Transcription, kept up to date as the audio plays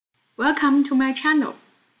Welcome to my channel.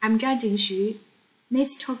 I'm Zhang Xu.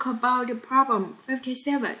 Let's talk about problem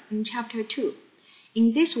 57 in chapter 2. In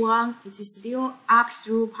this one, it's still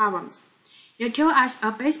up-through problems. It tells us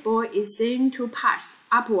a baseball is seen to pass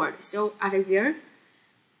upward, so at there,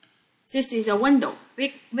 this is a window.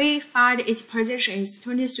 We find its position is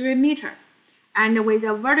 23 meters, and with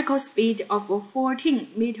a vertical speed of 14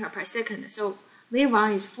 meters per second, so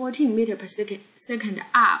V1 is 14 meters per second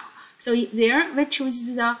up. So there, we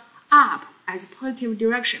choose the up as positive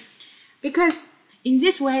direction, because in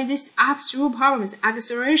this way, this up-through problem's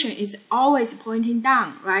acceleration is always pointing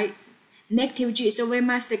down, right? Negative g, so we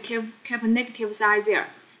must keep a negative side there,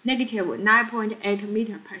 negative 9.8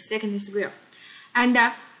 meters per second square. And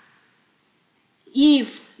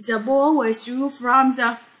if the ball was through from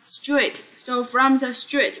the street, so from the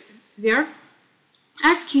street there,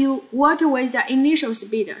 ask you what was the initial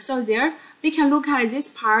speed. So there, we can look at this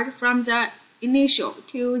part from the initial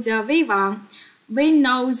to the V1. We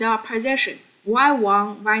know the position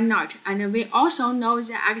y1, y0, and we also know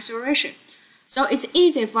the acceleration. So it's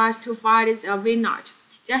easy for us to find the V0.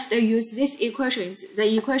 Just use these equations,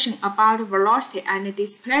 the equation about velocity and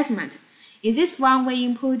displacement. In this one, we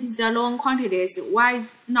input the known quantities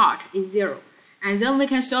y0 is 0. And then we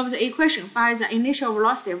can solve the equation. Find the initial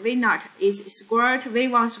velocity V0 is square root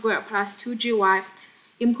V1 squared plus 2gy.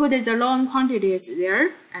 Input the known quantities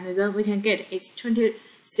there, and then we can get it's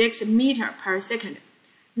 26 meters per second.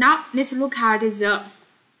 Now let's look at the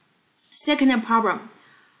second problem.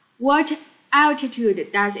 What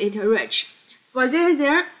altitude does it reach? For this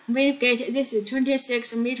there, we get this is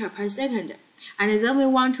 26 meters per second, and then we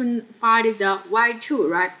want to find the y2,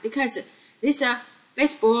 right? Because this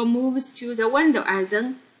baseball moves to the window and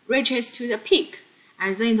then reaches to the peak,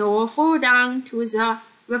 and then it will fall down to the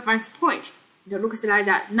reference point. It looks like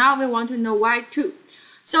that. Now we want to know y2.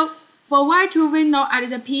 So for y2, we know at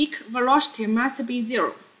the peak velocity must be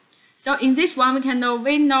 0. So in this one, we can know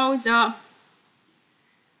we know the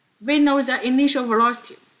initial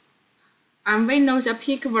velocity, and we know the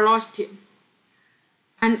peak velocity,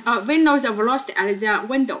 and we know the velocity at the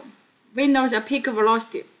window. We know the peak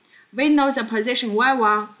velocity. We know the position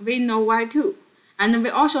y1. We know y2, and we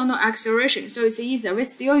also know acceleration. So it's easy. We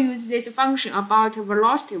still use this function about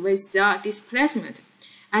velocity with the displacement,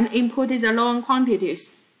 and input the known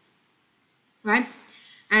quantities, right?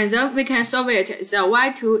 And then we can solve it. The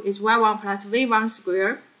y2 is y1 plus v1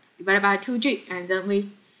 squared divided by 2g, and then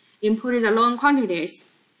we input the known quantities,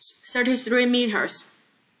 33 meters.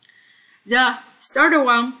 The third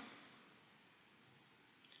one,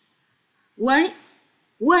 when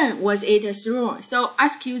was it thrown? So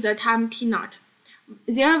ask you the time t0.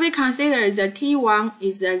 There we consider the t1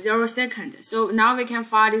 is 0 second. So now we can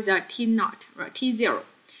find the t0, right? T0.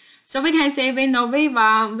 So we can say we know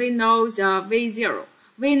v1, we know the v0.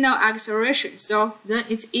 We know acceleration, so then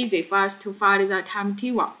it's easy for us to find the time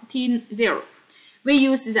t0. We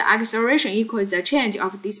use the acceleration equals the change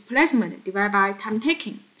of displacement divided by time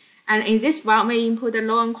taken. And in this one, we input the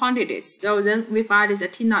known quantities, so then we find the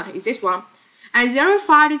t0 is this one. And there we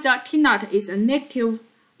find the t0 is a negative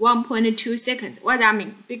 1.2 seconds. What does that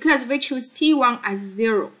mean? Because we choose t1 as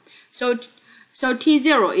 0. So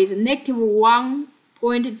t0 is negative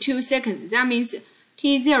 1.2 seconds. That means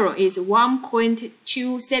t0 is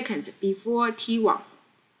 1.2 seconds before t1,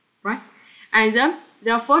 right? And then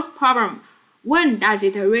the first problem, when does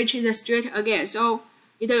it reach the street again? So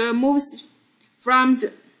it moves from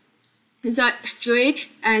the street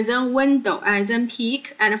and then window and then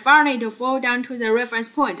peak, and finally it fall down to the reference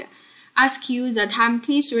point. Ask you the time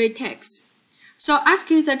t3 takes. So ask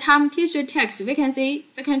you the time t3 takes, we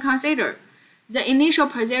can consider the initial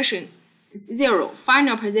position 0,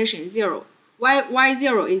 final position 0.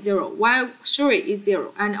 y0 is 0, y3 is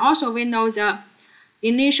 0, and also we know the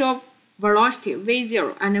initial velocity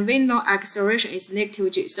v0, and we know acceleration is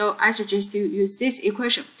negative g. So I suggest you use this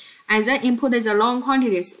equation, and then input the known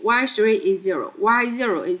quantities. y3 is 0,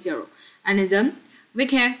 y0 is 0, and then we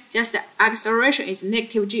can just acceleration is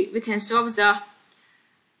negative g. We can solve the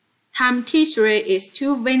time t3 is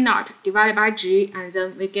 2v0 divided by g, and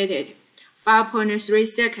then we get it 5.3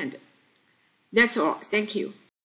 seconds. That's all. Thank you.